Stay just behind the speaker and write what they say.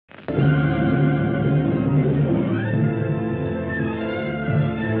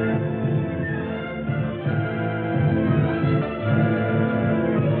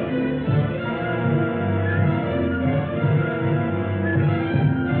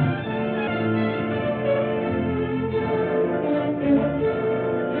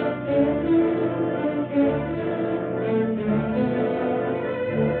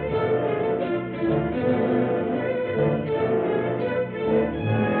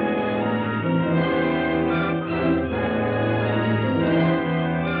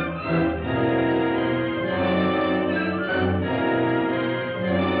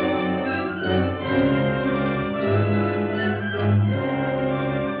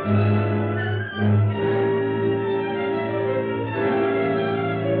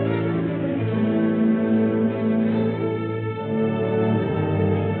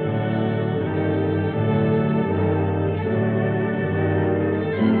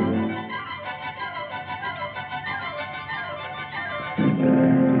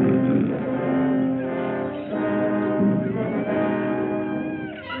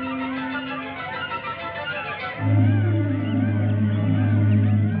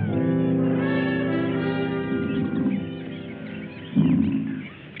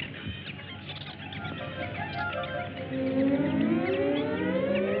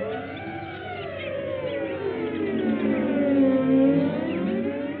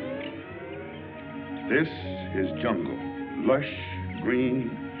This is jungle, lush, green,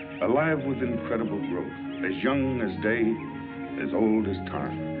 alive with incredible growth, as young as day, as old as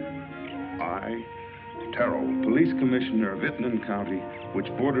time. I, Terrell, police commissioner of Itnan County, which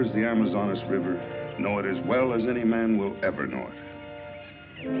borders the Amazonas River, know it as well as any man will ever know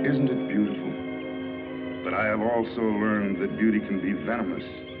it. Isn't it beautiful? But I have also learned that beauty can be venomous,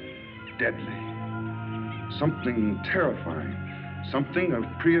 deadly, something terrifying. Something of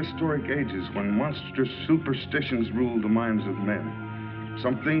prehistoric ages when monstrous superstitions ruled the minds of men.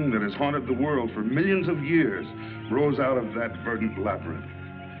 Something that has haunted the world for millions of years rose out of that verdant labyrinth.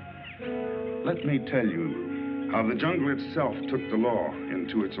 Let me tell you how the jungle itself took the law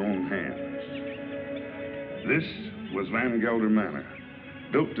into its own hands. This was Van Gelder Manor,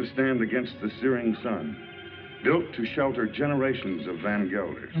 built to stand against the searing sun, built to shelter generations of Van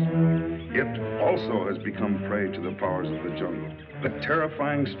Gelders. It also has become prey to the powers of the jungle, the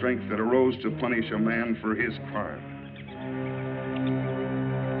terrifying strength that arose to punish a man for his crime.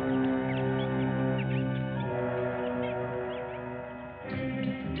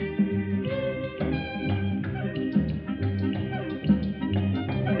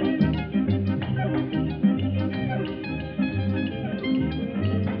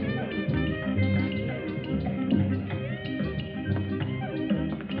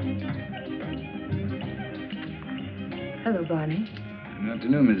 Hello, Barney. Good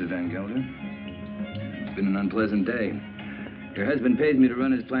afternoon, Mrs. Van Gelder. It's been an unpleasant day. Your husband pays me to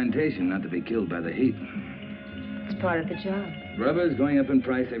run his plantation, not to be killed by the heat. It's part of the job. Rubber's going up in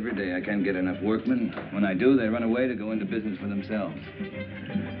price every day. I can't get enough workmen. When I do, they run away to go into business for themselves.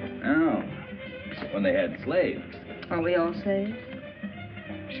 Now, when they had slaves. Are we all slaves?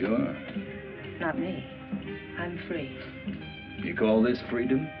 Sure. Not me. I'm free. You call this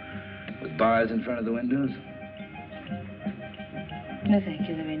freedom? With bars in front of the windows? No, thank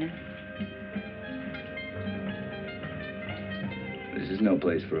you, Lorena. This is no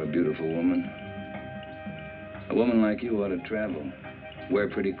place for a beautiful woman. A woman like you ought to travel, wear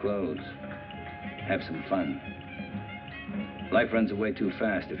pretty clothes, have some fun. Life runs away too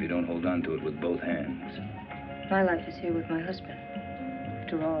fast if you don't hold on to it with both hands. My life is here with my husband.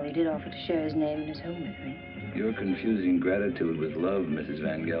 After all, he did offer to share his name and his home with me. You're confusing gratitude with love, Mrs.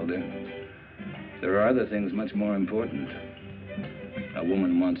 Van Gelder. There are other things much more important. A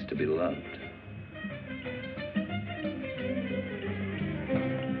woman wants to be loved.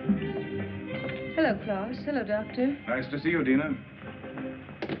 Hello, Claus. Hello, Doctor. Nice to see you, Dina.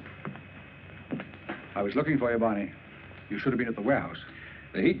 I was looking for you, Barney. You should have been at the warehouse.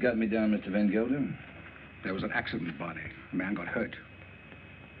 The heat got me down, Mr. Van Gelder. There was an accident, Barney. A man got hurt.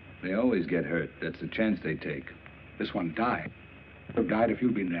 They always get hurt. That's the chance they take. This one died. Would have died if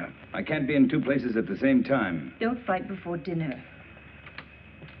you'd been there. I can't be in two places at the same time. Don't fight before dinner.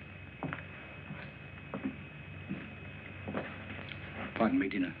 Pardon me,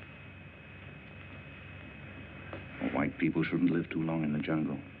 Dina. White people shouldn't live too long in the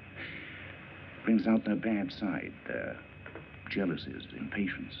jungle. Brings out their bad side, their jealousies,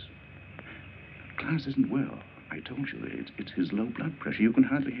 impatience. Klaus isn't well. I told you, it's his low blood pressure. You can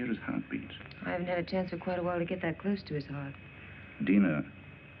hardly hear his heartbeat. I haven't had a chance for quite a while to get that close to his heart. Dina,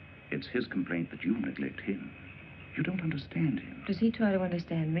 it's his complaint that you neglect him. You don't understand him. Does he try to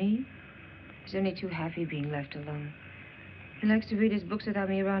understand me? He's only too happy being left alone. He likes to read his books without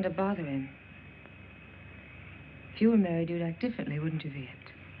me around to bother him. If you were married, you'd act differently, wouldn't you, Viet?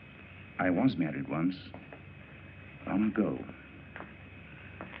 I was married once. Long ago.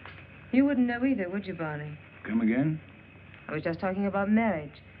 You wouldn't know either, would you, Barney? Come again? I was just talking about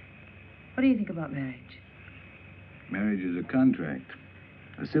marriage. What do you think about marriage? Marriage is a contract.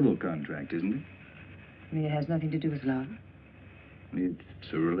 A civil contract, isn't it? You mean it has nothing to do with love?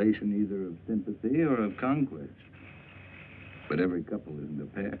 It's a relation either of sympathy or of conquest. But every couple isn't a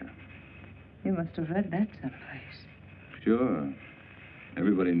pair. You must have read that someplace. Sure.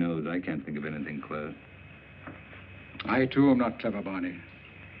 Everybody knows I can't think of anything clever. I, too, am not clever, Barney.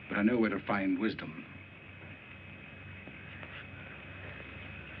 but I know where to find wisdom.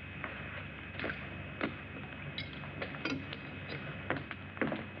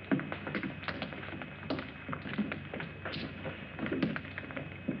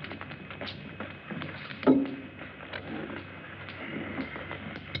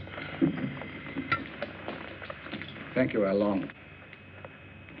 Thank you, Long.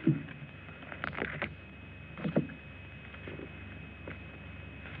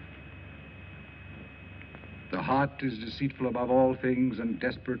 The heart is deceitful above all things and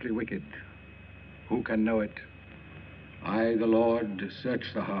desperately wicked. Who can know it? I, the Lord, search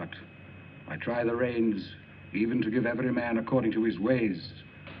the heart. I try the reins, even to give every man according to his ways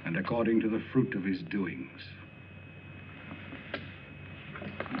and according to the fruit of his doings.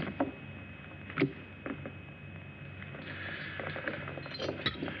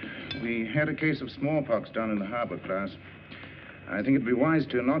 We had a case of smallpox down in the harbor, Klaus. I think it'd be wise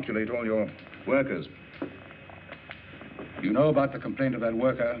to inoculate all your workers. You know about the complaint of that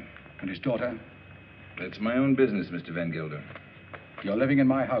worker and his daughter? It's my own business, Mr. Van Gilder. You're living in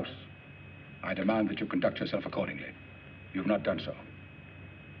my house. I demand that you conduct yourself accordingly. You've not done so.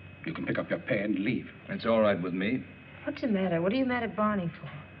 You can pick up your pay and leave. It's all right with me. What's the matter? What are you mad at Barney for?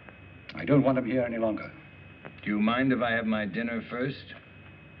 I don't want him here any longer. Do you mind if I have my dinner first?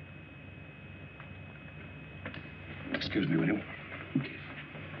 Excuse me, will you?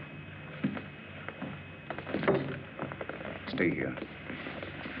 Stay here.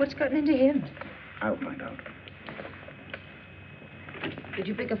 What's gotten into him? I'll find out. Did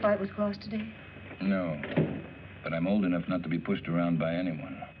you pick a fight with Klaus today? No, but I'm old enough not to be pushed around by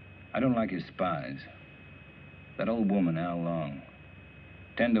anyone. I don't like his spies. That old woman, Al Long.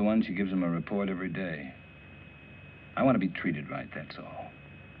 10 to 1, she gives him a report every day. I want to be treated right, that's all.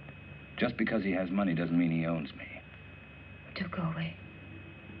 Just because he has money doesn't mean he owns me. Don't go away.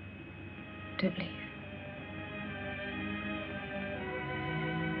 Don't leave.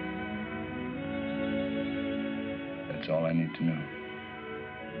 That's all I need to know.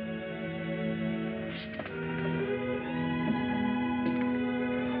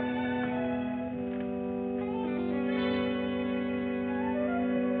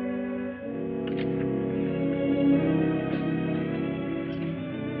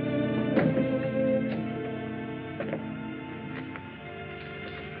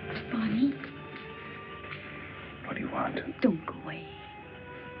 Barney, What do you want? don't go away.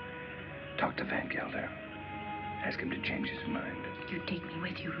 Talk to Van Gelder. Ask him to change his mind. You take me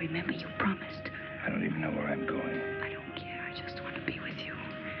with you. Remember, you promised. I don't even know where I'm going. I don't care. I just want to be with you.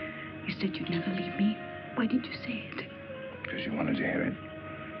 You said you'd never leave me. Why did you say it? Because you wanted to hear it.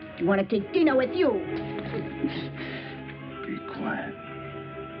 You want to take dinner with you. Be quiet.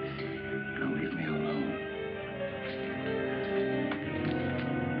 Now leave me alone.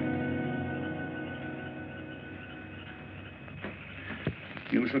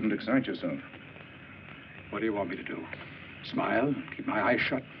 You shouldn't excite yourself. What do you want me to do? Smile? Keep my eyes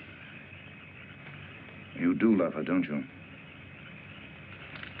shut? You do love her, don't you?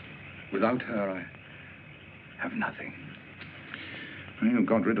 Without her, I have nothing. Well, you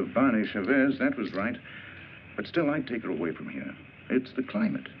got rid of Barney Chavez, that was right. But still, I'd take her away from here. It's the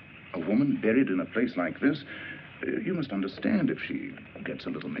climate. A woman buried in a place like this, you must understand if she gets a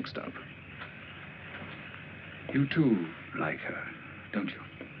little mixed up. You too like her, don't you?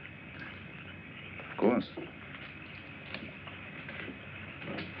 Of course.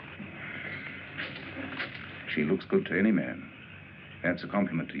 She looks good to any man. That's a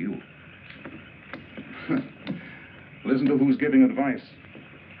compliment to you. Listen to who's giving advice.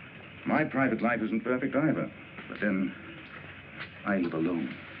 My private life isn't perfect either. But then, I live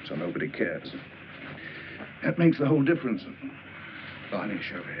alone, so nobody cares. That makes the whole difference. Barney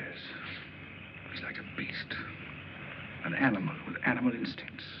Chavez. He's like a beast. An animal with animal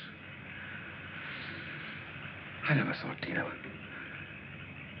instincts. I never thought, Tina,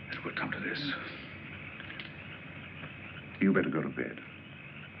 it would come to this. You better go to bed.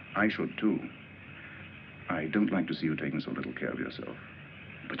 I should, too. I don't like to see you taking so little care of yourself.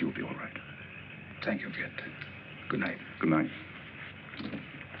 But you'll be all right. Thank you, Viet. Good night. Good night.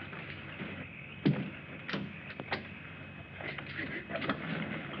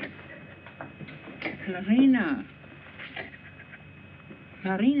 Marina.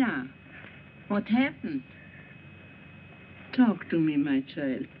 Marina, what happened? Talk to me, my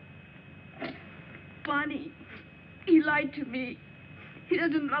child. Barney, he lied to me. He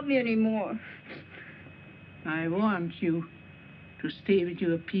doesn't love me anymore. I want you to stay with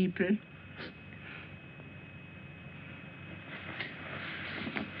your people.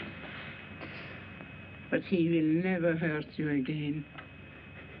 But he will never hurt you again.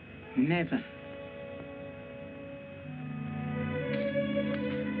 Never.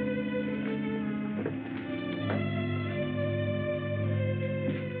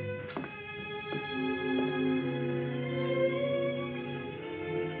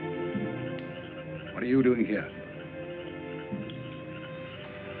 What are you doing here?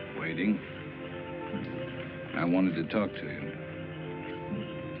 Waiting. I wanted to talk to you.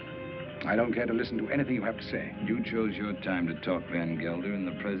 I don't care to listen to anything you have to say. You chose your time to talk, Van Gelder, in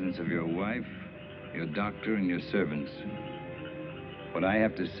the presence of your wife, your doctor, and your servants. What I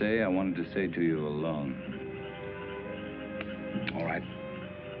have to say, I wanted to say to you alone. All right.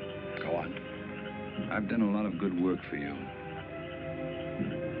 Go on. I've done a lot of good work for you.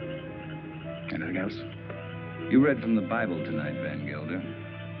 Anything else? You read from the Bible tonight, Van Gelder.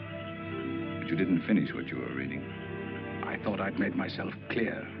 But you didn't finish what you were reading. I thought I'd made myself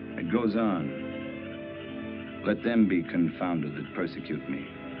clear. It goes on. Let them be confounded that persecute me.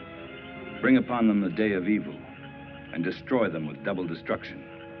 Bring upon them the day of evil, and destroy them with double destruction.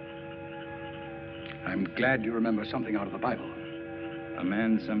 I'm glad you remember something out of the Bible. A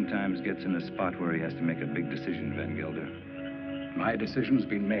man sometimes gets in a spot where he has to make a big decision, Van Gelder. My decision's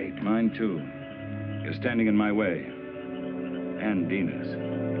been made. Mine, too. You're standing in my way. And Dina's.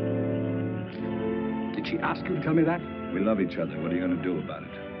 Did she ask you to tell me that? We love each other. What are you going to do about it?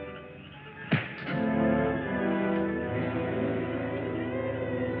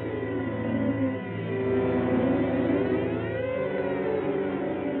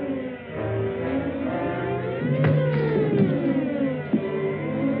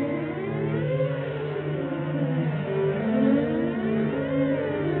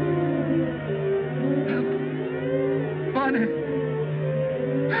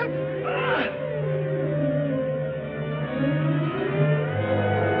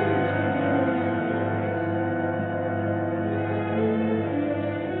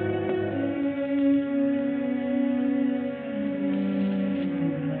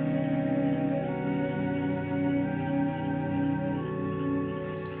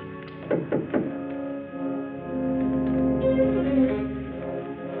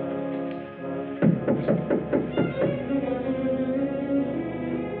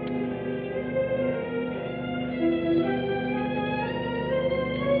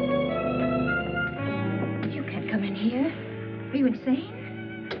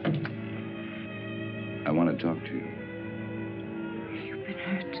 I want to talk to you. You've been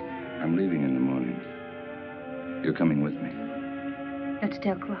hurt. I'm leaving in the morning. You're coming with me. Let's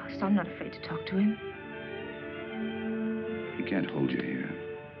tell Klaus. I'm not afraid to talk to him. He can't hold you here.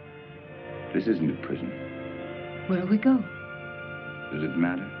 This isn't a prison. Where'll we go? Does it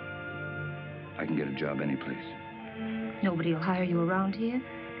matter? I can get a job any place. Nobody will hire you around here.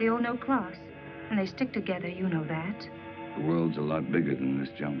 They all know Klaus. And they stick together, you know that. The world's a lot bigger than this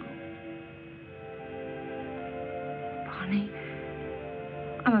jungle. Barney,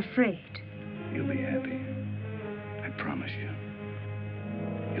 I'm afraid. You'll be happy. I promise you.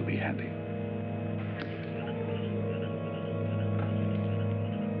 You'll be happy.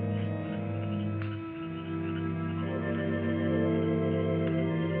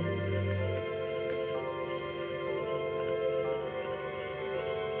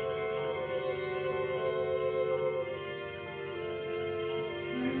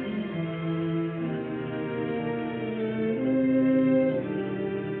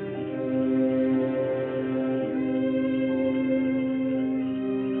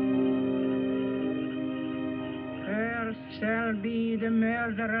 Shall be the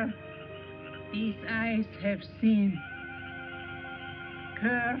murderer these eyes have seen.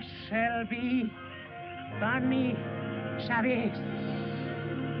 Cursed shall be Barney Chavez.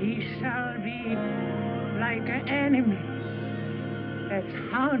 He shall be like an enemy that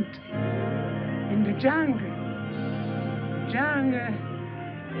hunt in the jungle. Jungle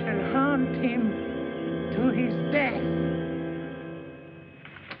shall hunt him to his death.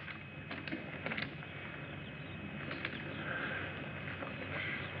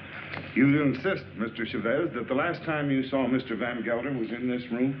 You insist, Mr. Chavez, that the last time you saw Mr. Van Gelder was in this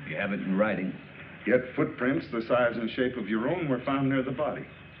room? You have it in writing. Yet footprints the size and shape of your own were found near the body.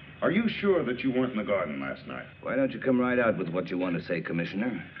 Are you sure that you weren't in the garden last night? Why don't you come right out with what you want to say,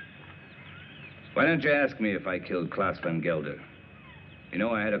 Commissioner? Why don't you ask me if I killed Klaus Van Gelder? You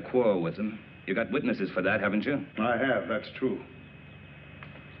know I had a quarrel with him. You got witnesses for that, haven't you? I have, that's true.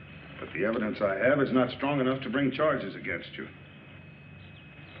 But the evidence I have is not strong enough to bring charges against you.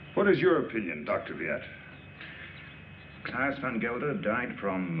 What is your opinion, Dr. Viet? Klaus Van Gelder died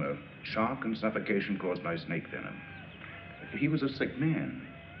from shock and suffocation caused by snake venom. He was a sick man.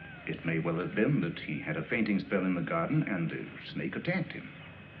 It may well have been that he had a fainting spell in the garden and the snake attacked him.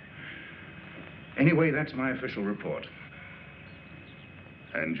 Anyway, that's my official report.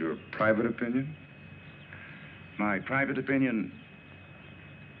 And your private opinion? My private opinion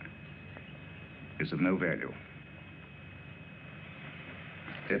is of no value.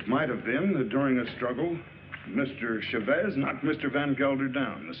 It might have been that during a struggle, Mr. Chavez knocked Mr. Van Gelder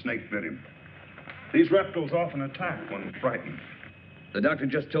down. The snake bit him. These reptiles often attack when frightened. The doctor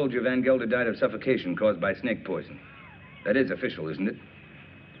just told you Van Gelder died of suffocation caused by snake poison. That is official, isn't it?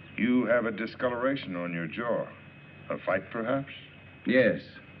 You have a discoloration on your jaw. A fight, perhaps? Yes,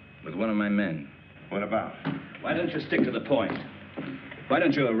 with one of my men. What about? Why don't you stick to the point? Why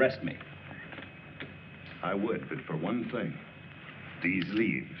don't you arrest me? I would, but for one thing. These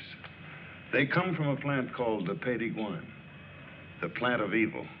leaves. They come from a plant called the Pays d'Iguane, the plant of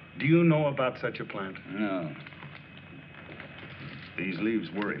evil. Do you know about such a plant? No. These leaves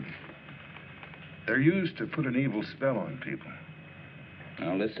worry me. They're used to put an evil spell on people.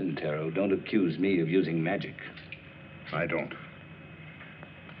 Now listen, Taro, don't accuse me of using magic. I don't.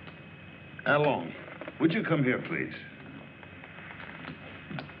 Along, would you come here, please?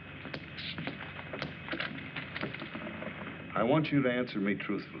 I want you to answer me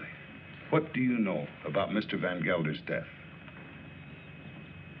truthfully. What do you know about Mr. Van Gelder's death?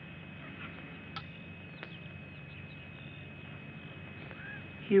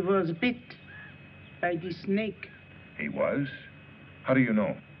 He was bit by the snake. He was? How do you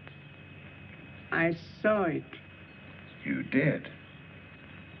know? I saw it. You did?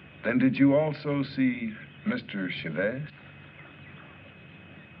 Then did you also see Mr. Chavez?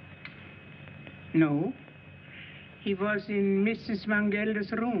 No. He was in Mrs. Van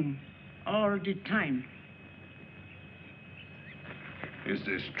Gelder's room all the time. Is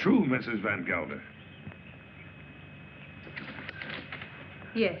this true, Mrs. Van Gelder?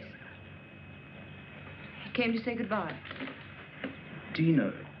 Yes. He came to say goodbye.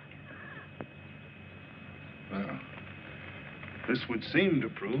 Dina. Well, this would seem to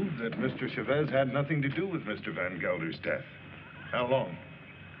prove that Mr. Chavez had nothing to do with Mr. Van Gelder's death. How long?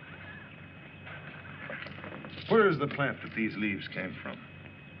 Where is the plant that these leaves came from?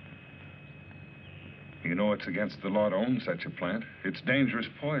 You know it's against the law to own such a plant. It's dangerous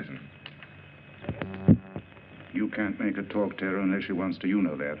poison. You can't make her talk, Tara, unless she wants to. You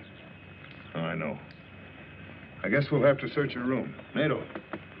know that. Oh, I know. I guess we'll have to search her room. Nato,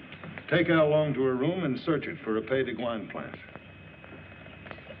 take Al Long to her room and search it for a Pays d'Iguane plant.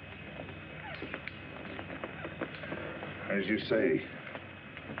 As you say,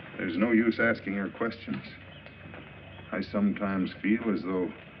 there's no use asking her questions. I sometimes feel as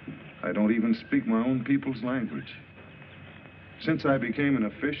though I don't even speak my own people's language. Since I became an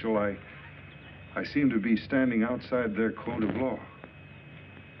official, I seem to be standing outside their code of law.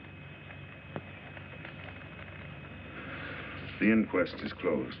 The inquest is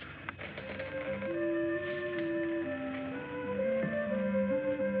closed.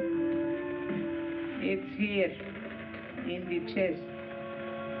 It's here, in the chest.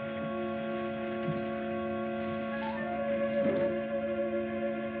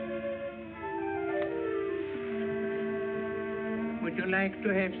 Would you like to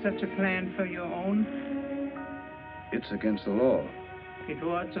have such a plan for your own? It's against the law. It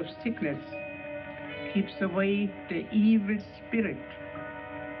wards of sickness, keeps away the evil spirit,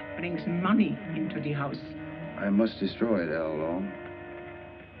 brings money into the house. I must destroy it, Al Long.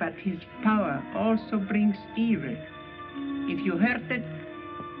 But his power also brings evil. If you hurt it,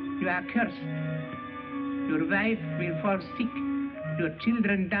 you are cursed. Your wife will fall sick. Your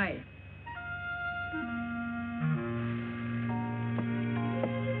children die.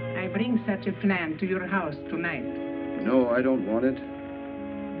 I bring such a plan to your house tonight. No, I don't want it.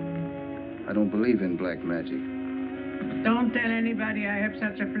 I don't believe in black magic. Don't tell anybody I have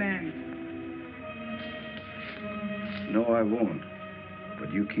such a plan. No, I won't.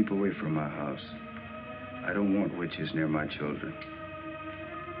 But you keep away from my house. I don't want witches near my children.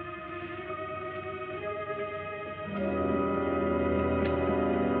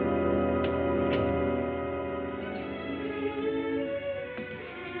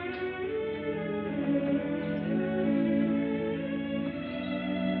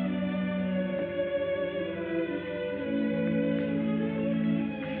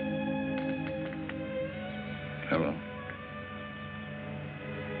 Hello.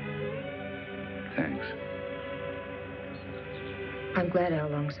 Thanks. I'm glad Al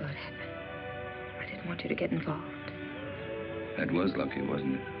Long saw it happen. I didn't want you to get involved. That was lucky,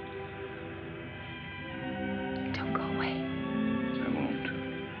 wasn't it? Don't go away. I won't.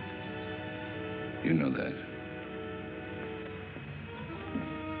 You know that.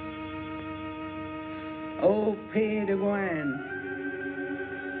 Oh, Pays d'Iguane,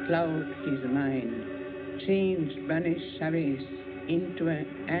 cloud his mind, changed, banished Chavez into an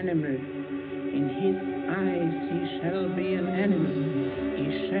animal. In his eyes he shall be an animal.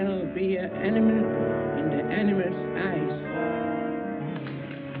 He shall be an animal in the animal's eyes.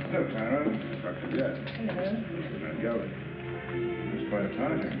 Hello, Clara. Dr. Jett. Hello. Matt Gelder. It's quite a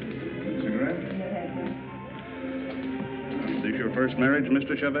party. Cigarette? Is this your first marriage,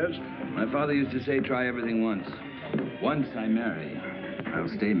 Mr. Chavez? My father used to say, try everything once. Once I marry, I'll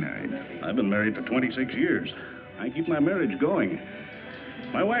stay married. I've been married for 26 years. I keep my marriage going.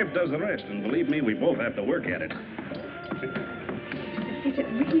 My wife does the rest, and believe me, we both have to work at it. Is it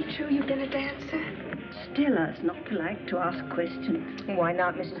really true you've been a dancer? Stella, it's not polite to ask questions. Why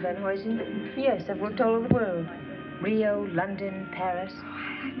not, Mrs. Van Huysen? Yes, I've worked all over the world. Rio, London, Paris.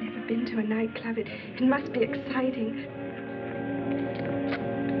 I've never been to a nightclub. It must be exciting.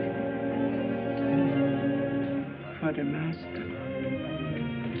 For the master.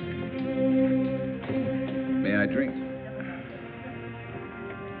 May I drink?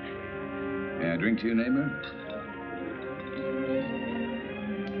 May I drink to you, neighbor?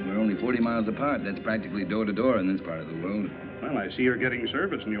 We're only 40 miles apart. That's practically door to door in this part of the world. Well, I see you're getting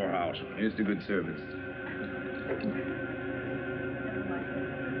service in your house. Here's to good service.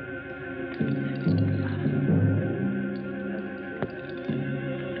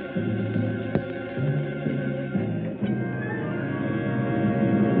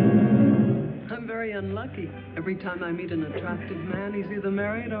 I'm very unlucky. Every time I meet an attractive man, he's either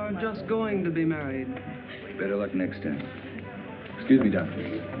married or just going to be married. Better luck next time. Excuse me,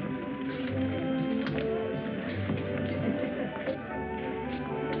 Doctor.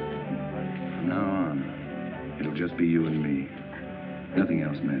 From now on, it'll just be you and me. Nothing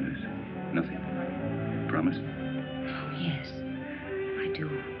else matters. Nothing. Promise? Oh, yes, I do.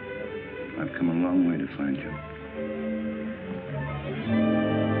 I've come a long way to find you.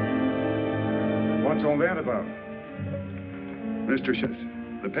 What's all that about? Mr. Schiff,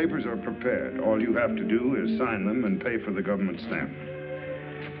 the papers are prepared. All you have to do is sign them and pay for the government stamp.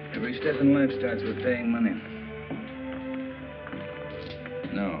 Every step in life starts with paying money.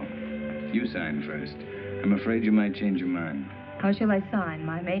 No, you sign first. I'm afraid you might change your mind. How shall I sign?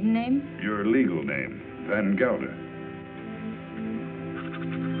 My maiden name? Your legal name, Van Gelder.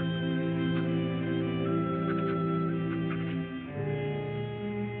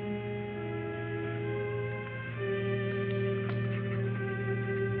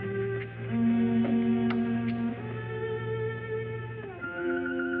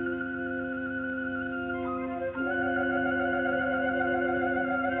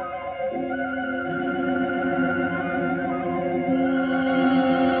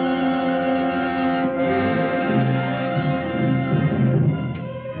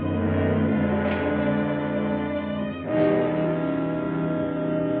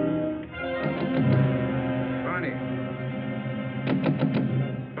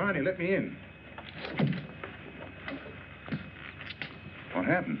 Barney, let me in. What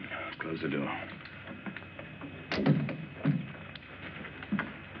happened? Close the door.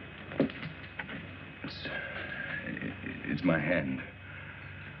 It's my hand.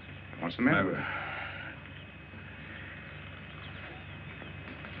 What's the matter?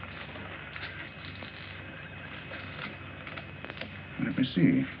 Let me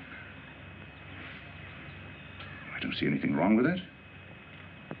see. I don't see anything wrong with it.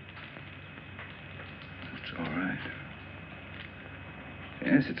 It's all right.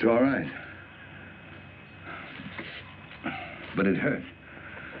 Yes, it's all right. But it hurt.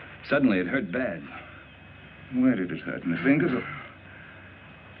 Suddenly, it hurt bad. Where did it hurt? In the fingers or...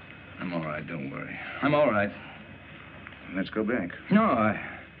 I'm all right, don't worry. I'm all right. Let's go back. No,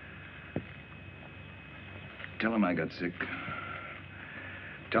 Tell him I got sick.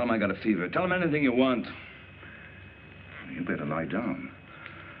 Tell him I got a fever. Tell him anything you want. You better lie down.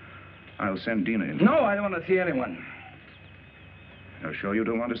 I'll send Dina in. No, I don't want to see anyone. You're sure you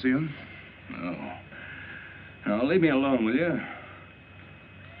don't want to see him? No. Now, leave me alone, will you?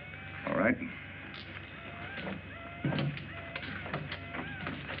 All right.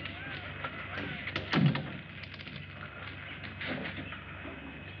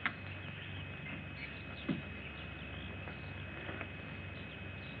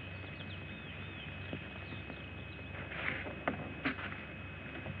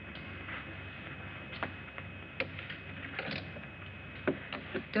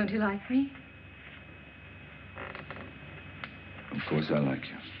 Don't you like me? Of course I like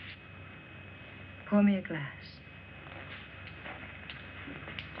you. Pour me a glass.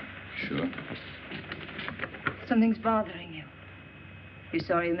 Sure. Something's bothering you. You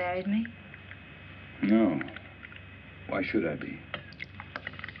sorry you married me? No. Why should I be?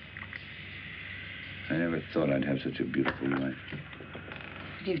 I never thought I'd have such a beautiful wife.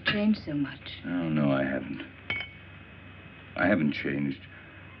 But you've changed so much. Oh, no, I haven't. I haven't changed.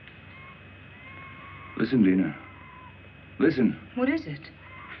 Listen, Dina. Listen. What is it?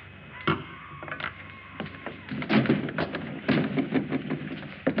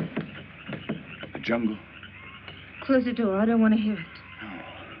 The jungle. Close the door. I don't want to hear it. Oh.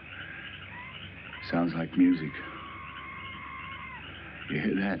 Sounds like music. You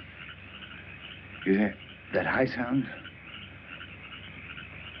hear that? You hear that high sound?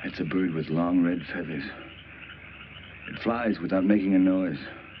 That's a bird with long red feathers. It flies without making a noise.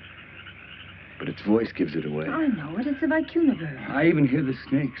 But its voice gives it away. I know it. It's the vicuna bird. I even hear the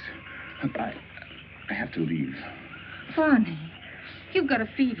snakes. I have to leave. Barney, you've got a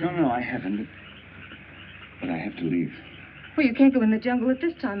fever. No, I haven't. But I have to leave. Well, you can't go in the jungle at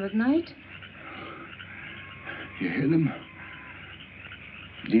this time of night. You hear them?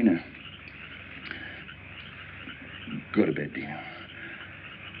 Dina. Go to bed, Dina.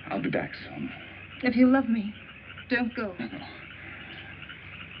 I'll be back soon. If you love me, don't go. No.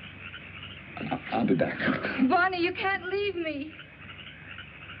 I'll be back. Barney, you can't leave me.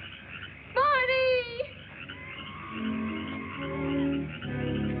 Barney!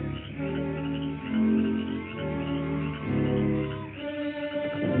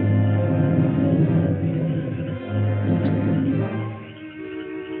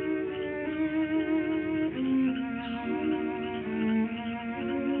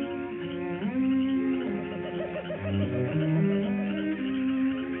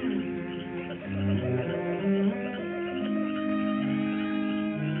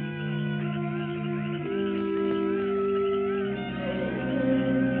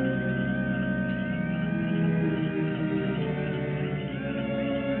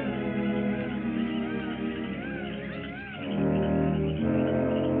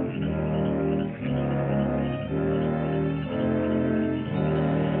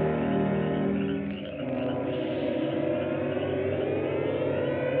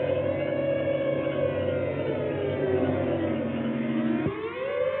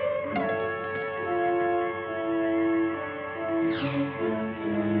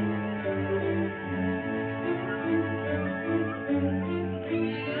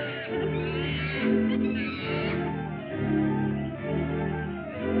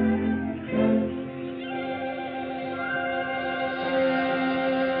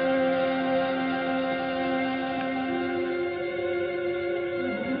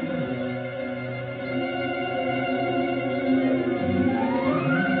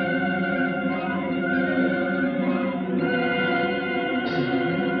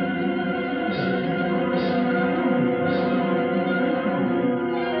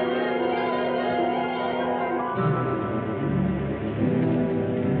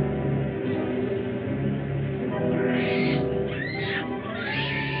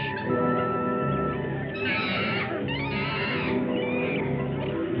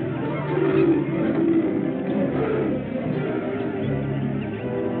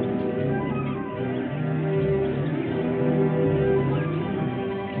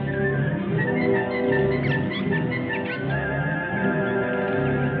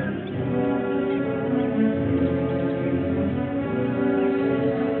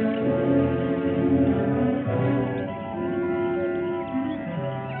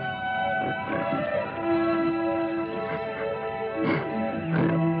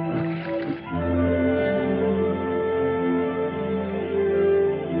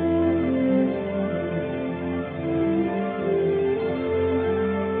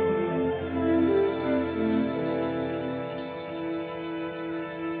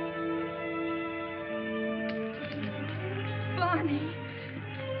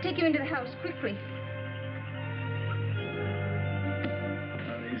 Take him into the house, quickly.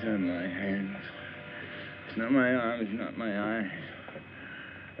 Oh, these are my hands. It's not my arms, not my eyes.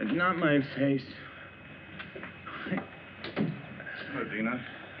 It's not my face. Hello, Dina.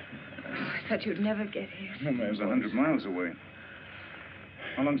 I thought you'd never get here. No, it was 100 miles away.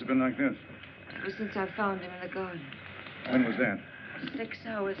 How long's it been like this? Ever since I found him in the garden. When was that? 6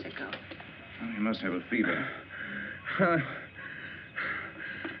 hours ago. Oh, you must have a fever.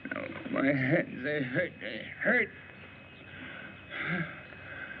 No, my hands, they hurt. They hurt.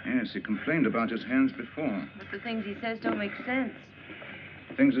 Yes, he complained about his hands before. But the things he says don't make sense.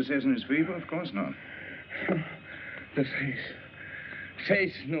 Things he says in his fever? Of course not. The face.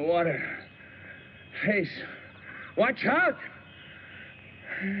 Face in the water. Face. Watch out!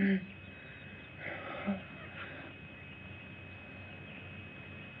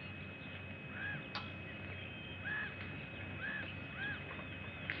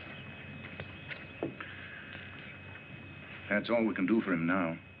 That's all we can do for him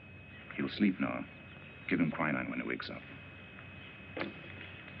now. He'll sleep now. Give him quinine when he wakes up.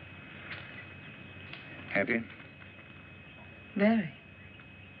 Happy? Very.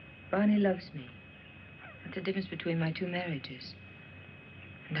 Barney loves me. That's the difference between my 2 marriages.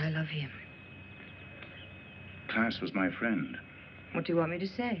 And I love him. Klaas was my friend. What do you want me to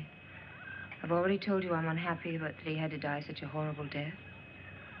say? I've already told you I'm unhappy about that he had to die such a horrible death.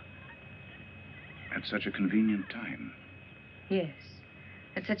 At such a convenient time. Yes,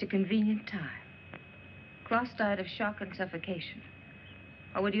 at such a convenient time. Klaas died of shock and suffocation.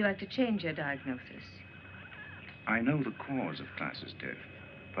 Or would you like to change your diagnosis? I know the cause of Klaas's death,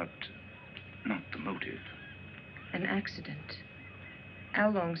 but not the motive. An accident. How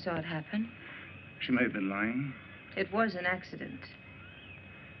long saw it happen? She may have been lying. It was an accident.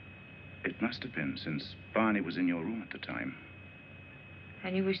 It must have been, since Barney was in your room at the time.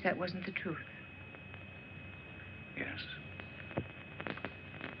 And you wish that wasn't the truth? Yes.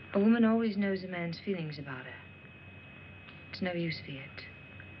 A woman always knows a man's feelings about her. It's no use, Viet.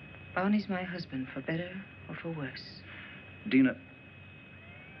 Barney's my husband, for better or for worse. Dina.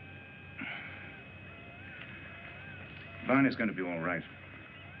 Barney's going to be all right.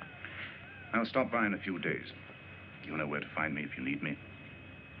 I'll stop by in a few days. You know where to find me if you need me.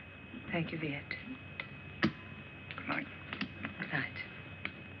 Thank you, Viet. Good night. Good night.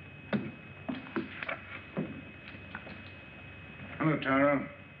 Hello, Tara.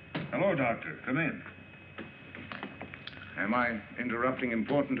 Hello, Doctor. Come in. Am I interrupting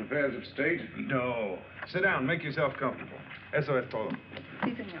important affairs of state? No. Sit down. Make yourself comfortable. Eso es todo.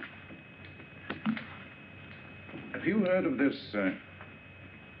 Sí, señor. Have you heard of this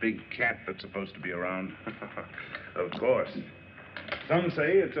big cat that's supposed to be around? Of course. Some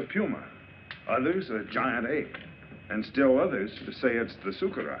say it's a puma. Others a giant ape. And still others say it's the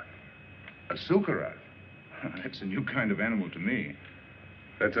Sukarath. A Sukarath? That's a new kind of animal to me.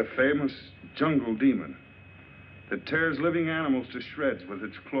 That's a famous jungle demon that tears living animals to shreds with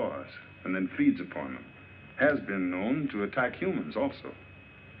its claws and then feeds upon them. Has been known to attack humans also.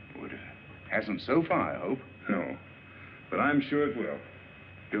 Well, it hasn't so far, I hope. No, but I'm sure it will.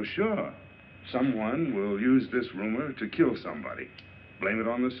 You're sure? Someone will use this rumor to kill somebody. Blame it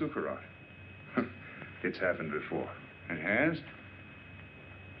on the Sukarath. It's happened before. It has?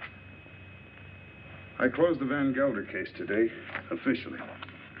 I closed the Van Gelder case today, officially.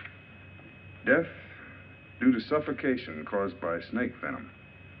 Death due to suffocation caused by snake venom.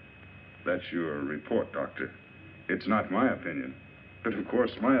 That's your report, Doctor. It's not my opinion. But of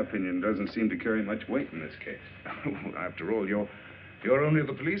course, my opinion doesn't seem to carry much weight in this case. After all, you're only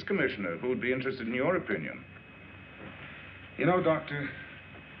the police commissioner. Who would be interested in your opinion? You know, Doctor,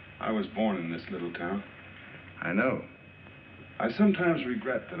 I was born in this little town. I know. I sometimes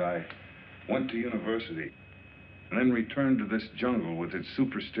regret that I went to university and then returned to this jungle with its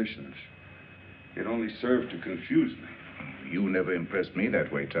superstitions. It only served to confuse me. You never impressed me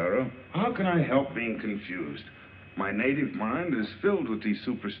that way, Taro. How can I help being confused? My native mind is filled with these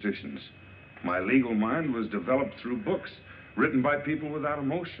superstitions. My legal mind was developed through books written by people without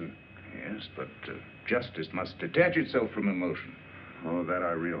emotion. Yes, but justice must detach itself from emotion. Oh, that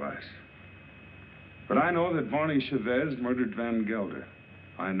I realize. But I know that Barney Chavez murdered Van Gelder.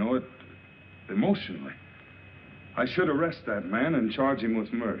 I know it emotionally. I should arrest that man and charge him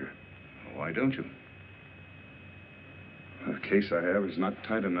with murder. Why don't you? The case I have is not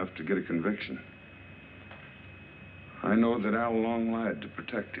tight enough to get a conviction. I know that Al Long lied to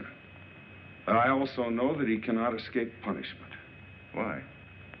protect him. But I also know that he cannot escape punishment. Why?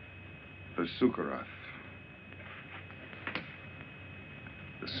 The Sukarath.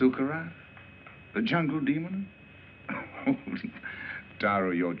 The Sukarath? The jungle demon?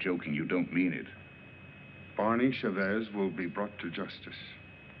 Taro, you're joking. You don't mean it. Barney Chavez will be brought to justice.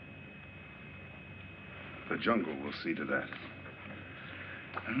 The jungle will see to that.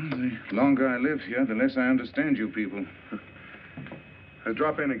 Well, the longer I live here, the less I understand you people.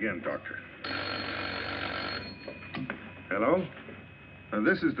 Drop in again, Doctor. Hello?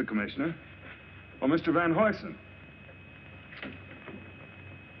 This is the commissioner. Oh, Mr. Van Huysen.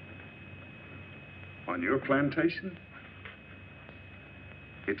 On your plantation?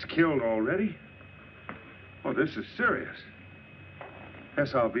 It's killed already? Oh, this is serious.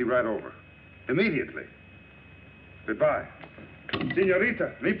 Yes, I'll be right over. Immediately. Goodbye.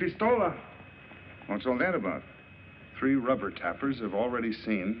 Senorita, mi pistola. What's all that about? 3 rubber tappers have already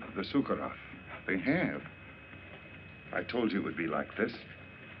seen the Sukarath. They have? I told you it would be like this.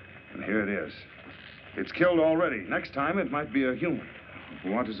 And here it is. It's killed already. Next time, it might be a human.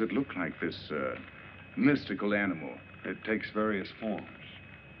 What does it look like, this mystical animal? It takes various forms.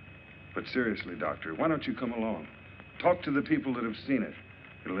 But seriously, Doctor, why don't you come along? Talk to the people that have seen it.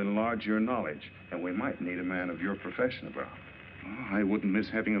 It'll enlarge your knowledge, and we might need a man of your profession about. Oh, I wouldn't miss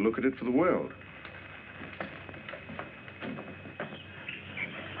having a look at it for the world.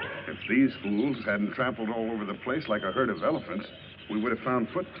 If these fools hadn't trampled all over the place like a herd of elephants, we would have found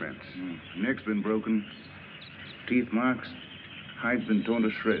footprints. Neck's been broken, teeth marks, hide's been torn to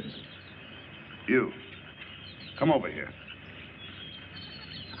shreds. You, come over here.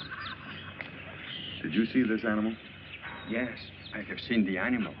 Did you see this animal? Yes, I have seen the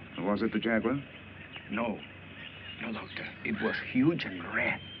animal. Was it the jaguar? No. No, Doctor. It was huge and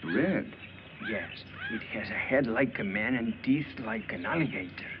red. Red? Yes. It has a head like a man and teeth like an alligator.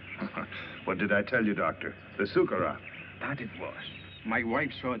 What did I tell you, Doctor? The Sukara. That it was. My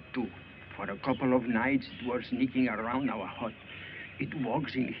wife saw it too. For a couple of nights, it was sneaking around our hut. It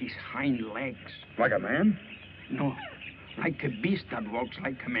walks in his hind legs. Like a man? No, like a beast that walks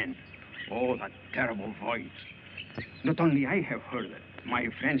like a man. Oh, that terrible voice. Not only I have heard it, my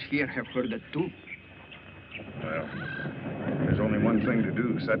friends here have heard it too. Well, there's only one thing to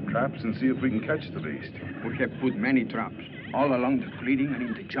do. Set traps and see if we can catch the beast. We have put many traps, all along the clearing and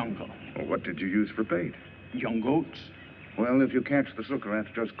in the jungle. Well, what did you use for bait? Young goats. Well, if you catch the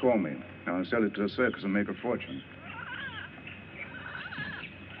Sukarath, just call me. I'll sell it to a circus and make a fortune.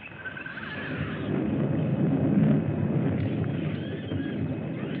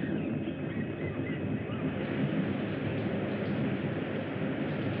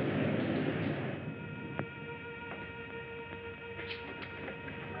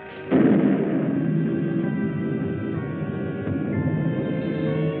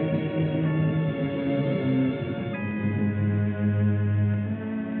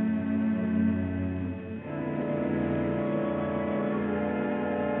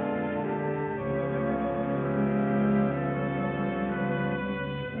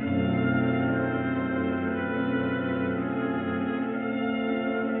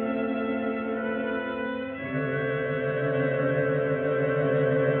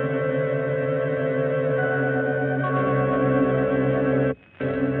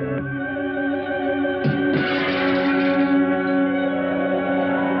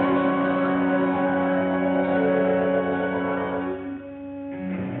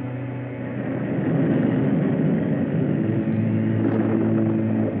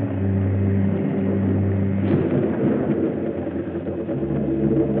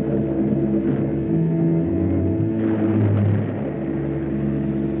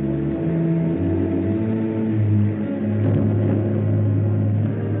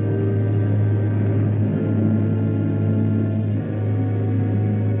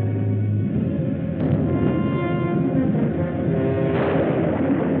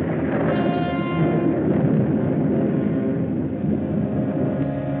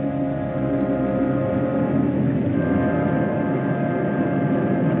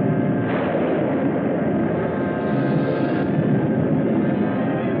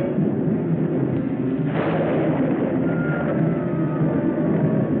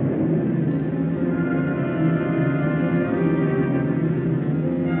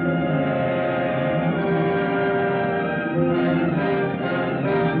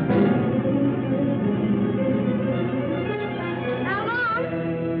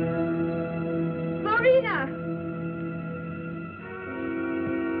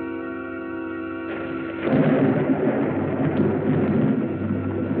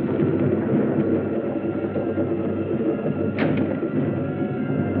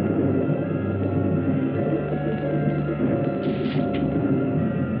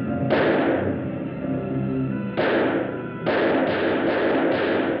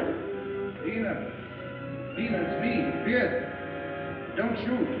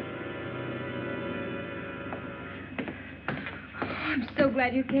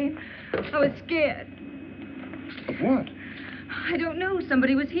 Glad you came. I was scared. Of what? I don't know.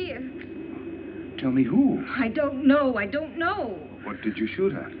 Somebody was here. Tell me who? I don't know. I don't know. What did you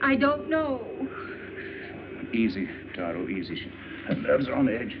shoot at? I don't know. Easy, Taro, easy. Her nerves are on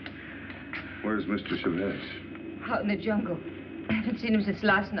edge. Where's Mr. Chavez? Out in the jungle. I haven't seen him since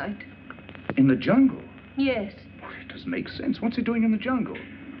last night. In the jungle? Yes. Well, it doesn't make sense. What's he doing in the jungle?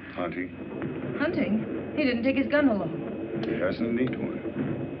 Hunting. Hunting? He didn't take his gun along. He hasn't need to.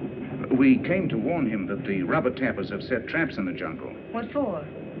 We came to warn him that the rubber tappers have set traps in the jungle. What for?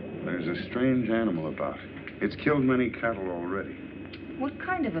 There's a strange animal about. It's killed many cattle already. What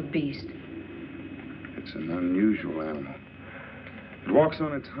kind of a beast? It's an unusual animal. It walks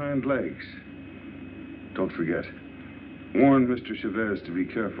on its hind legs. Don't forget. Warn Mr. Chavez to be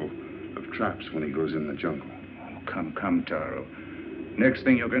careful of traps when he goes in the jungle. Oh, come, Taro. Next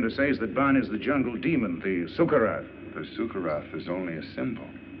thing you're going to say is that Ban is the jungle demon, the Sukarath. The Sukarath is only a symbol.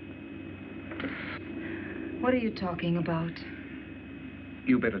 What are you talking about?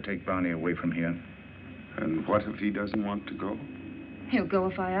 You better take Barney away from here. And what if he doesn't want to go? He'll go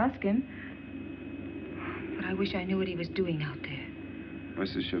if I ask him. But I wish I knew what he was doing out there.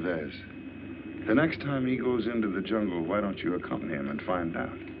 Mrs. Chavez, the next time he goes into the jungle, why don't you accompany him and find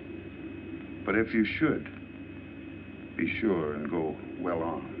out? But if you should, be sure and go well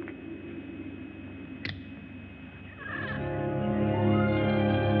armed.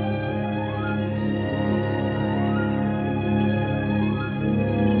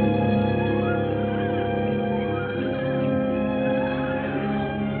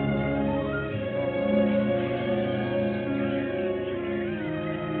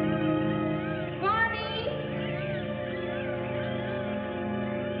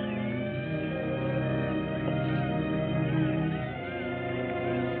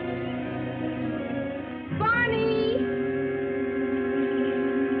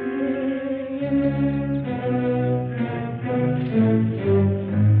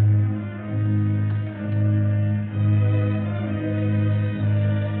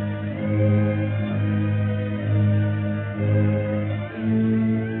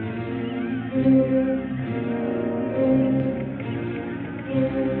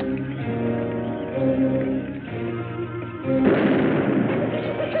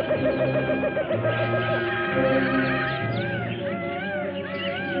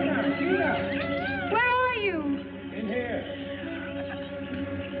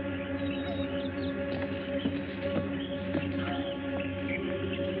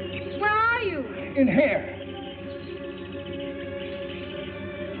 In here.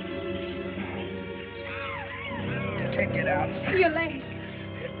 I can't get out. Your leg.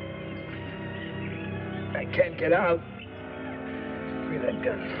 I can't get out. Give me that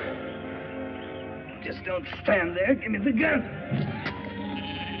gun. Just don't stand there. Give me the gun.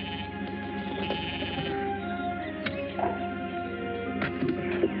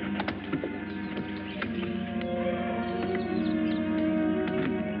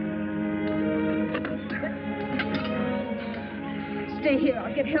 Stay here.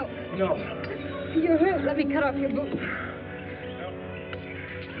 I'll get help. No. You're hurt. Let me cut off your boot.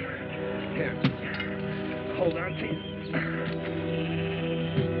 Here. Hold on to you.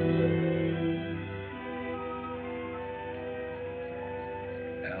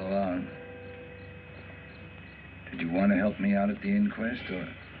 Well, did you want to help me out at the inquest, or...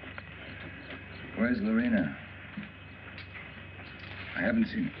 Where's Lorena? I haven't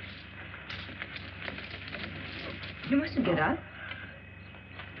seen her. You mustn't get up.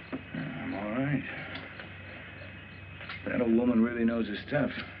 I'm all right. That old woman really knows her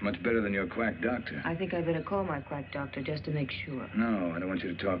stuff. Much better than your quack doctor. I think I better call my quack doctor just to make sure. No, I don't want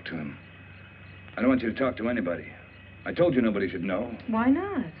you to talk to him. I don't want you to talk to anybody. I told you nobody should know. Why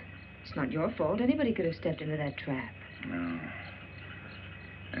not? It's not your fault. Anybody could have stepped into that trap. No.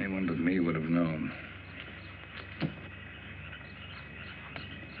 Anyone but me would have known.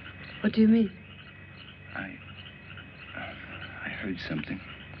 What do you mean? I heard something.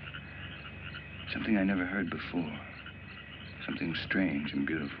 Something I never heard before. Something strange and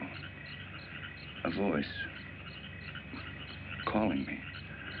beautiful. A voice calling me.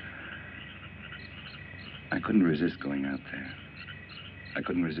 I couldn't resist going out there. I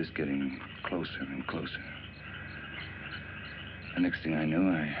couldn't resist getting closer and closer. The next thing I knew,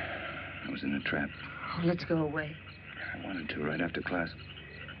 I was in a trap. Oh, let's go away. I wanted to right after class.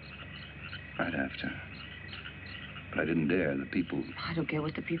 Right after. But I didn't dare. The people... I don't care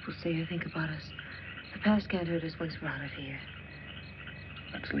what the people say or think about us. The past can't hurt us once we're out of here.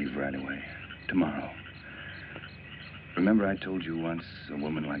 Let's leave right away. Tomorrow. Remember I told you once a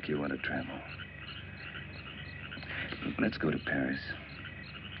woman like you ought to travel. Let's go to Paris.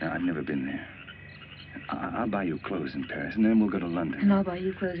 Now, I've never been there. I'll buy you clothes in Paris, and then we'll go to London. And I'll buy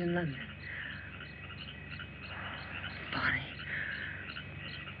you clothes in London. Bonnie,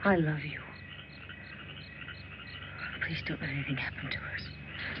 I love you. Please don't let anything happen to us.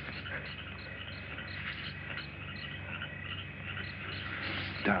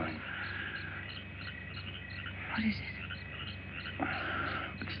 Darling. What is it?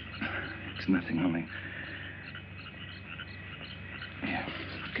 It's nothing, only... Here,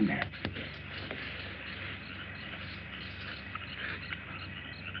 come here.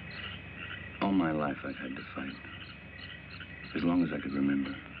 All my life I've had to fight. As long as I could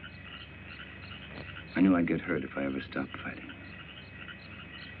remember. I knew I'd get hurt if I ever stopped fighting.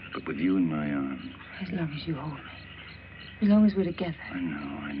 But with you in my arms... As long as you hold me. As long as we're together. I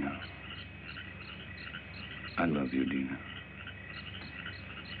know. I love you, Dina.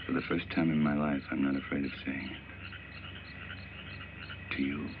 For the first time in my life, I'm not afraid of saying it. To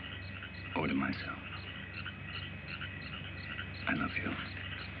you or to myself. I love you.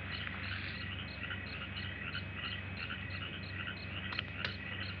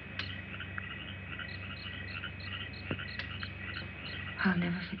 I'll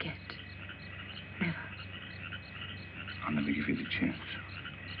never forget. Never. I'll never give you the chance.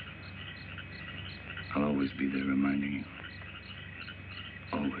 I'll always be there reminding you.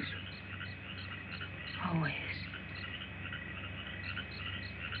 Always. Always.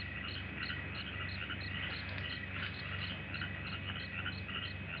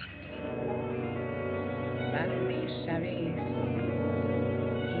 Barney Chavez.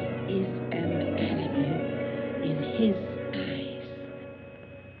 He is an animal in his eyes.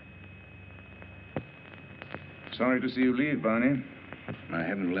 Sorry to see you leave, Barney. I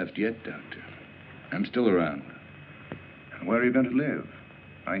haven't left yet, Doctor. I'm still around. Where are you going to live?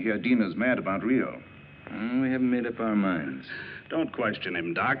 I hear Dina's mad about Rio. We haven't made up our minds. Don't question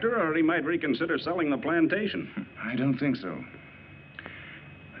him, Doctor, or he might reconsider selling the plantation. I don't think so.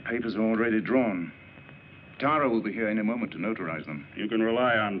 The papers are already drawn. Tara will be here any moment to notarize them. You can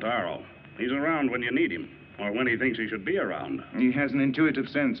rely on Taro. He's around when you need him, or when he thinks he should be around. He has an intuitive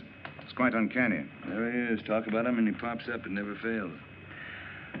sense. It's quite uncanny. There he is. Talk about him and he pops up. It never fails.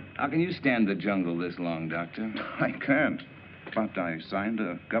 How can you stand the jungle this long, Doctor? I can't. But I signed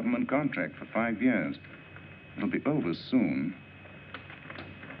a government contract for 5 years. It'll be over soon.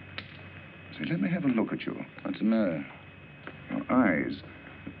 See, let me have a look at you. What's the matter? Your eyes,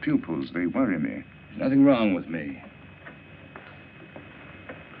 the pupils, they worry me. There's nothing wrong with me.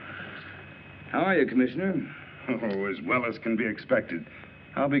 How are you, Commissioner? Oh, as well as can be expected.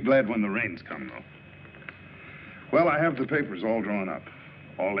 I'll be glad when the rains come, though. Well, I have the papers all drawn up.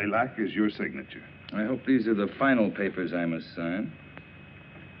 All they lack is your signature. I hope these are the final papers I must sign.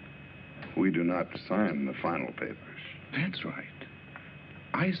 We do not sign the final papers. That's right.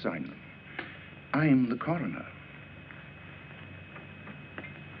 I sign them. I'm the coroner.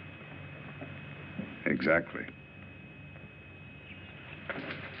 Exactly.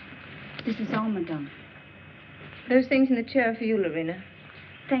 This is all, madame. Those things in the chair are for you, Lorena.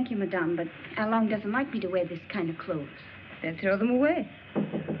 Thank you, madame, but Alain doesn't like me to wear this kind of clothes. Then throw them away.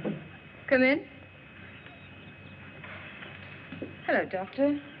 Come in. Hello,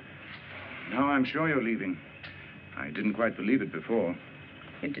 Doctor. Now I'm sure you're leaving. I didn't quite believe it before.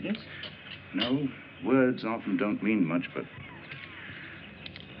 You didn't? No, words often don't mean much, but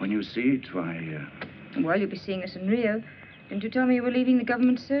when you see it, why, Well, you'll be seeing us in Rio. Didn't you tell me you were leaving the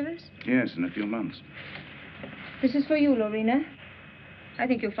government service? yes, in a few months. This is for you, Lorena. I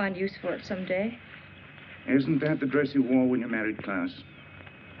think you'll find use for it someday. Isn't that the dress you wore when you married Klaus?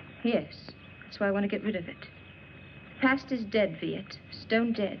 Yes. That's why I want to get rid of it. The past is dead, Viet.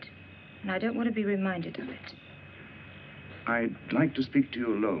 Stone dead. And I don't want to be reminded of it. I'd like to speak to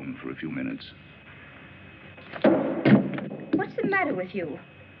you alone for a few minutes. What's the matter with you?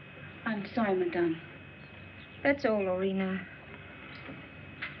 I'm sorry, madame. That's all, Lorena.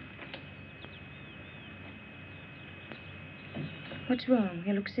 What's wrong?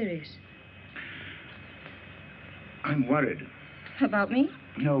 You look serious. I'm worried. About me?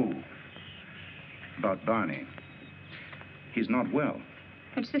 No. About Barney. He's not well.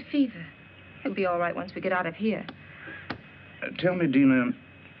 It's the fever. He'll be all right once we get out of here. Tell me, Dina,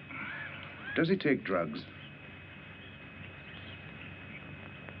 does he take drugs?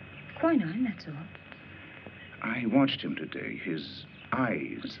 Quinine, that's all. I watched him today. His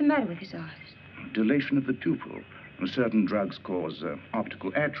eyes. What's the matter with his eyes? Dilation of the pupil. Certain drugs cause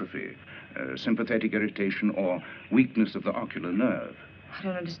optical atrophy, sympathetic irritation, or weakness of the ocular nerve. I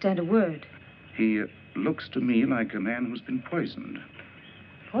don't understand a word. He looks to me like a man who's been poisoned.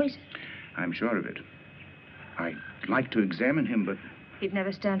 Poison? I'm sure of it. I'd like to examine him, but... He'd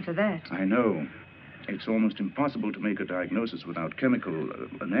never stand for that. I know. It's almost impossible to make a diagnosis without chemical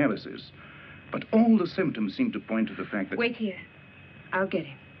analysis. But all the symptoms seem to point to the fact that... Wait here. I'll get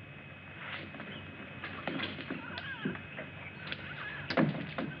him.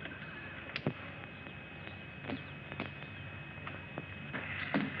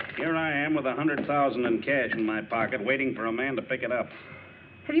 Here I am with 100,000 in cash in my pocket, waiting for a man to pick it up.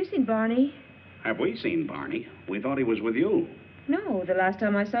 Have you seen Barney? Have we seen Barney? We thought he was with you. No, the last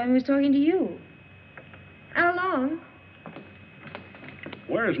time I saw him, he was talking to you. How long?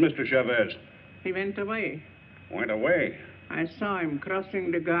 Where is Mr. Chavez? He went away. Went away. I saw him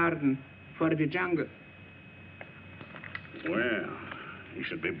crossing the garden for the jungle. Well, he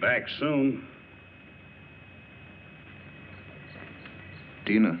should be back soon.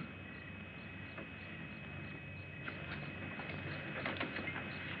 Dina.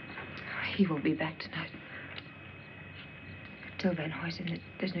 He will be back tonight. Tell Van Huysen that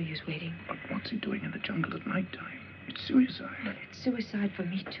there's no use waiting. But what's he doing in the jungle at nighttime? It's suicide. But it's suicide for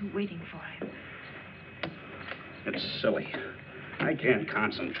me, too, waiting for him. It's silly. I can't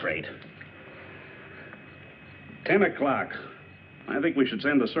concentrate. 10 o'clock. I think we should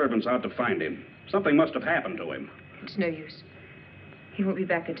send the servants out to find him. Something must have happened to him. It's no use. He won't be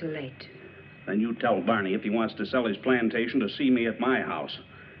back until late. Then you tell Barney if he wants to sell his plantation to see me at my house.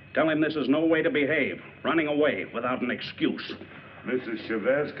 Tell him this is no way to behave, running away without an excuse. Mrs.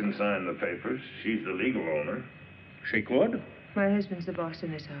 Chavez can sign the papers. She's the legal owner. She could? My husband's the boss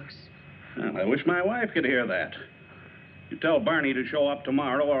in this house. Well, I wish my wife could hear that. You tell Barney to show up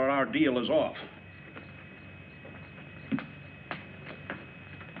tomorrow or our deal is off.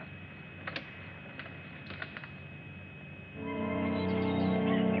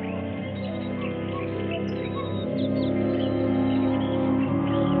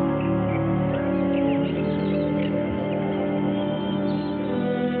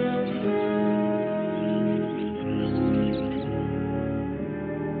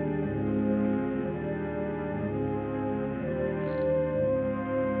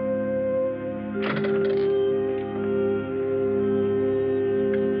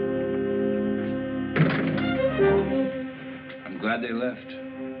 They left.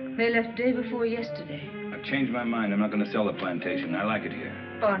 They left day before yesterday. I've changed my mind. I'm not going to sell the plantation. I like it here.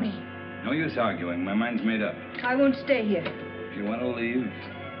 Barney. No use arguing. My mind's made up. I won't stay here. If you want to leave,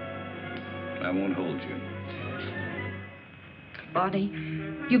 I won't hold you. Barney,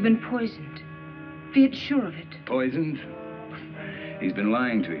 you've been poisoned. Be sure of it. Poisoned? He's been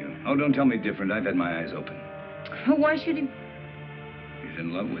lying to you. Oh, don't tell me different. I've had my eyes open. Why should he? He's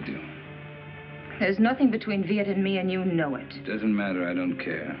in love with you. There's nothing between Viet and me, and you know it. It doesn't matter. I don't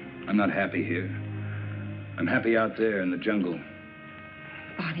care. I'm not happy here. I'm happy out there in the jungle.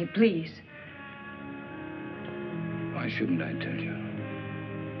 Barney, please. Why shouldn't I tell you?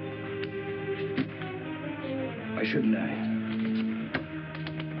 Why shouldn't I?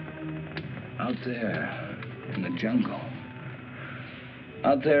 Out there in the jungle.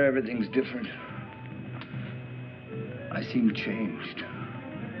 Out there, everything's different. I seem changed.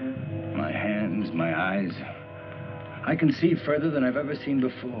 My hands, my eyes. I can see further than I've ever seen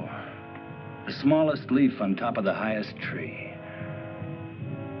before. The smallest leaf on top of the highest tree.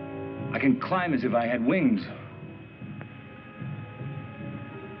 I can climb as if I had wings.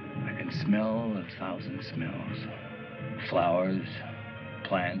 I can smell 1,000 smells. Flowers,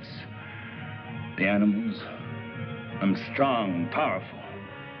 plants, the animals. I'm strong, powerful.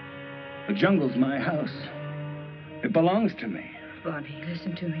 The jungle's my house. It belongs to me. Barney,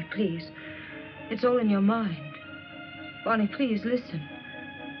 listen to me, please. It's all in your mind. Barney, please, listen.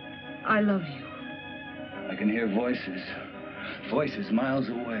 I love you. I can hear voices. Voices miles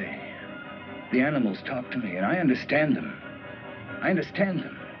away. The animals talk to me, and I understand them. I understand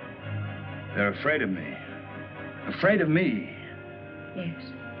them. They're afraid of me. Afraid of me. Yes,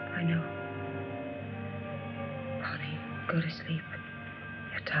 I know. Barney, go to sleep.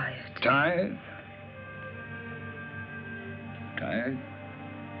 You're tired. Tired? Tired?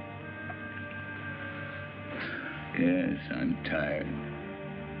 Yes, I'm tired.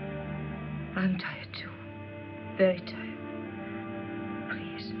 I'm tired, too. Very tired.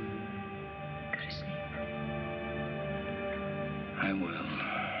 Please, go to sleep. I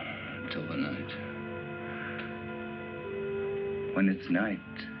will, till the night. When it's night,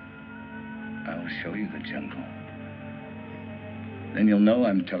 I'll show you the jungle. Then you'll know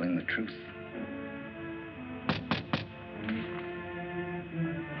I'm telling the truth.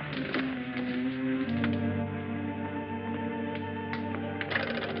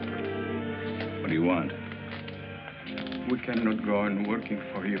 What do you want? We cannot go on working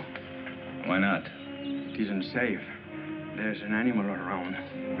for you. Why not? It isn't safe. There's an animal around.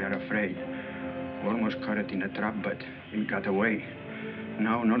 We are afraid. We almost caught it in a trap, but it got away.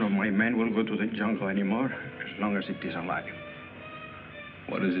 Now none of my men will go to the jungle anymore, as long as it is alive.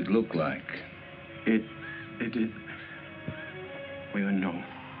 What does it look like? It is... We don't know.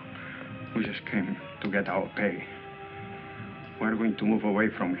 We just came to get our pay. We're going to move away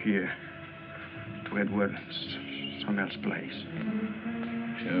from here to Edward, some else place.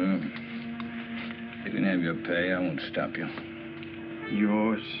 Sure. You can have your pay. I won't stop you.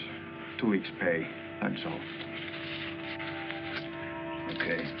 Yours, 2 weeks' pay. That's all.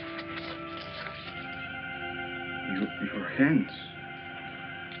 Okay. Your hands.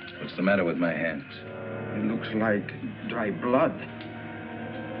 What's the matter with my hands? It looks like dry blood.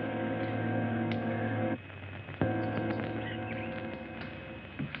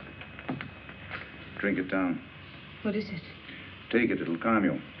 Drink it down. What is it? Take it. It'll calm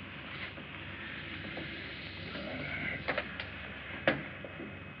you.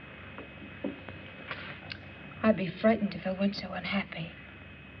 I'd be frightened if I weren't so unhappy.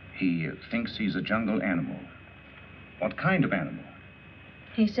 He thinks he's a jungle animal. What kind of animal?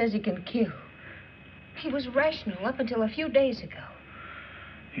 He says he can kill. He was rational up until a few days ago.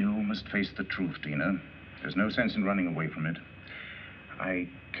 You must face the truth, Dina. There's no sense in running away from it. I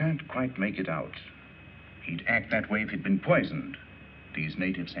can't quite make it out. He'd act that way if he'd been poisoned. These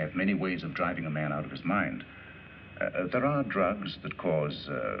natives have many ways of driving a man out of his mind. There are drugs that cause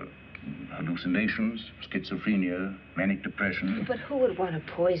hallucinations, schizophrenia, manic depression. But who would want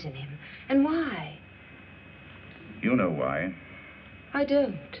to poison him? And why? You know why. I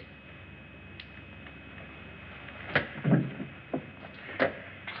don't.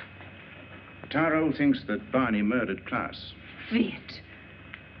 Taro thinks that Barney murdered Klaas. Viet.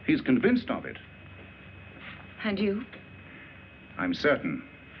 He's convinced of it. And you? I'm certain.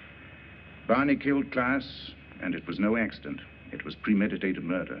 Barney killed Klaas, and it was no accident. It was premeditated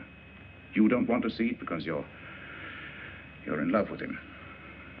murder. You don't want to see it because you're in love with him.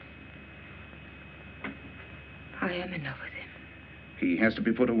 I am in love with him. He has to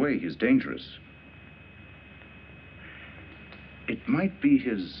be put away. He's dangerous. It might be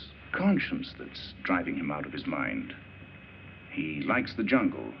his conscience that's driving him out of his mind. He likes the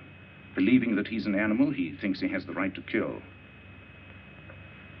jungle. Believing that he's an animal, he thinks he has the right to kill.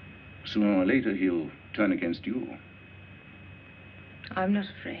 Sooner or later, he'll turn against you. I'm not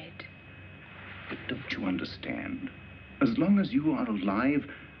afraid. But don't you understand? As long as you are alive,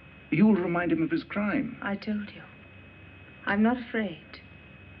 you'll remind him of his crime. I told you. I'm not afraid.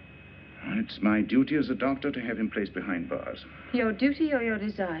 It's my duty as a doctor to have him placed behind bars. Your duty or your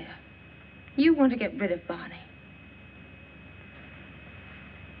desire? You want to get rid of Barney.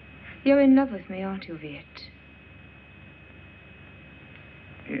 You're in love with me, aren't you, Viet?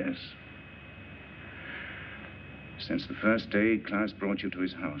 Yes. Since the first day Klaas brought you to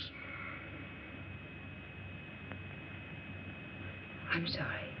his house. I'm sorry.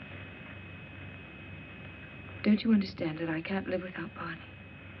 Don't you understand that I can't live without Barney?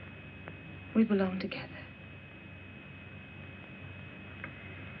 We belong together.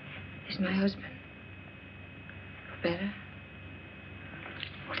 He's my husband. For better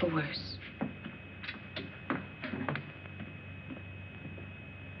or for worse.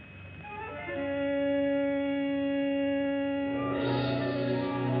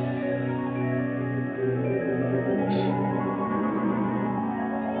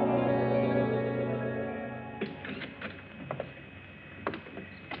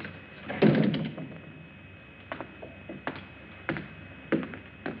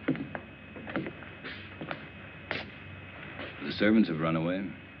 The servants have run away.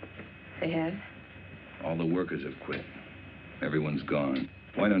 They have? All the workers have quit. Everyone's gone.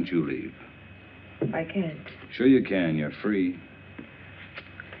 Why don't you leave? I can't. Sure you can. You're free.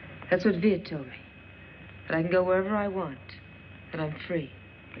 That's what Viet told me. That I can go wherever I want. That I'm free.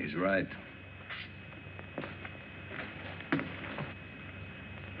 He's right.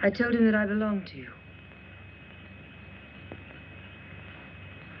 I told him that I belonged to you.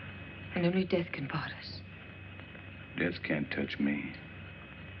 And only death can part us. Death can't touch me.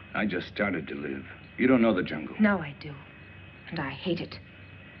 I just started to live. You don't know the jungle. Now I do. And I hate it.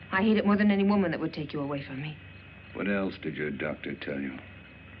 I hate it more than any woman that would take you away from me. What else did your doctor tell you?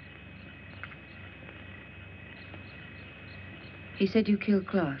 He said you killed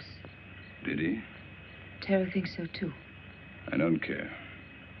Klaas. Did he? Tara thinks so, too. I don't care.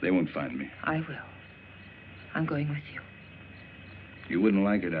 They won't find me. I will. I'm going with you. You wouldn't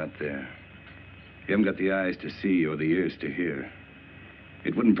like it out there. You haven't got the eyes to see or the ears to hear.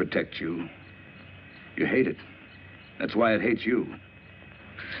 It wouldn't protect you. You hate it. That's why it hates you.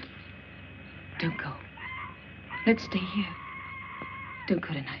 Don't go. Let's stay here. Don't go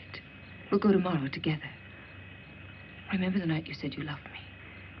tonight. We'll go tomorrow together. Remember the night you said you loved me?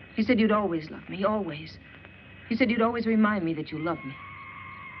 You said you'd always love me, always. You said you'd always remind me that you loved me.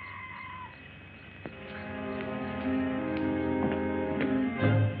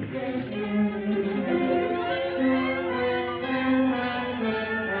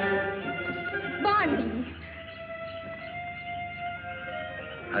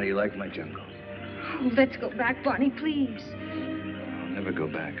 How do you like my jungle? Oh, let's go back, Barney, please. I'll never go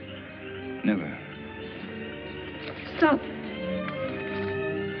back. Never. Stop.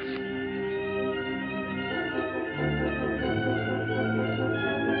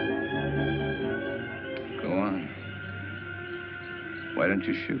 Go on. Why don't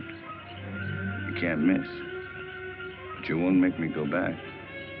you shoot? You can't miss. But you won't make me go back.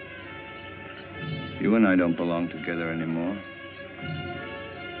 You and I don't belong together anymore.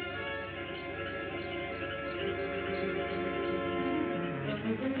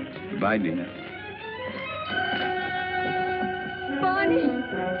 Bye, Dina. Barney!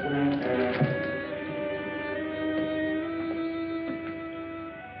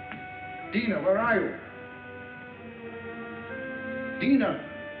 Dina, where are you? Dina!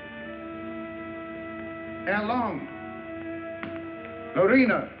 How long?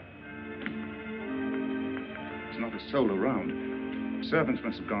 Lorena! There's not a soul around. Servants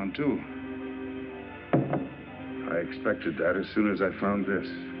must have gone too. I expected that as soon as I found this.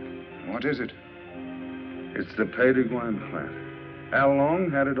 What is it? It's the Pays de Guine plant. Al Long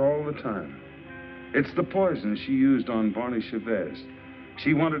had it all the time. It's the poison she used on Barney Chavez.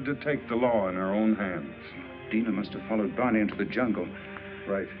 She wanted to take the law in her own hands. Dina must have followed Barney into the jungle.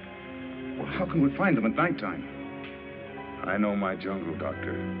 Right. Well, how can we find them at nighttime? I know my jungle,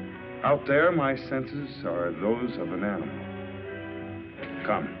 Doctor. Out there, my senses are those of an animal.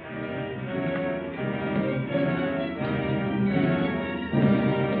 Come.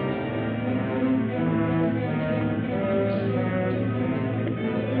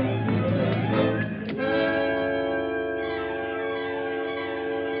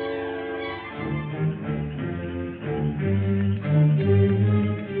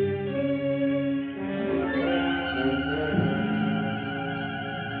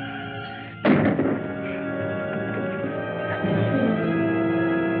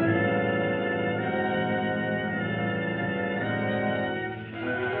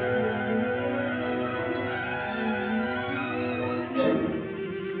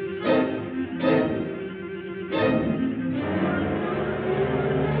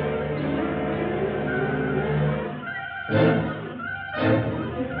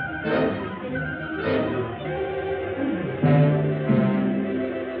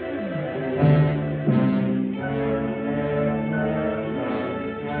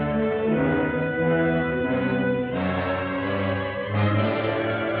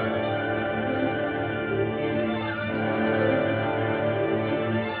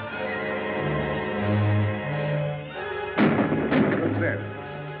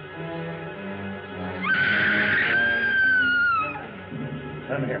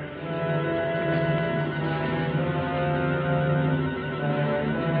 Come here.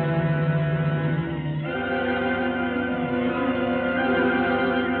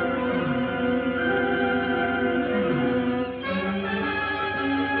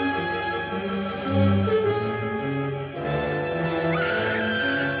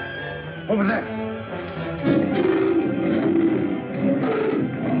 Over there.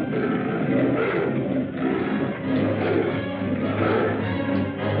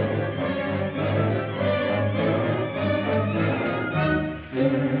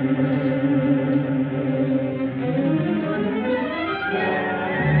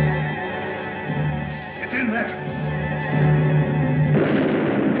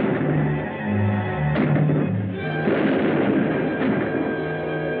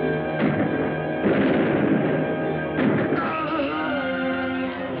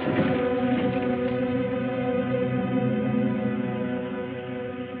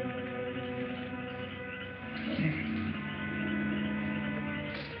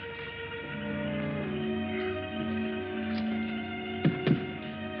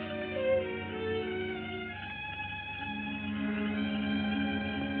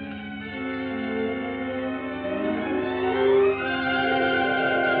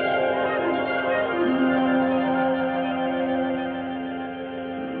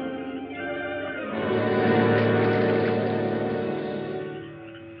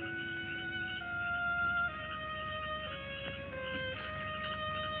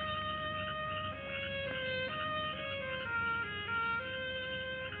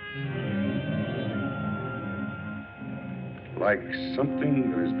 Like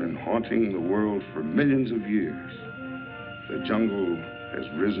something that has been haunting the world for millions of years, the jungle has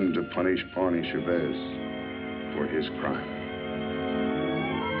risen to punish Barney Chavez for his crime.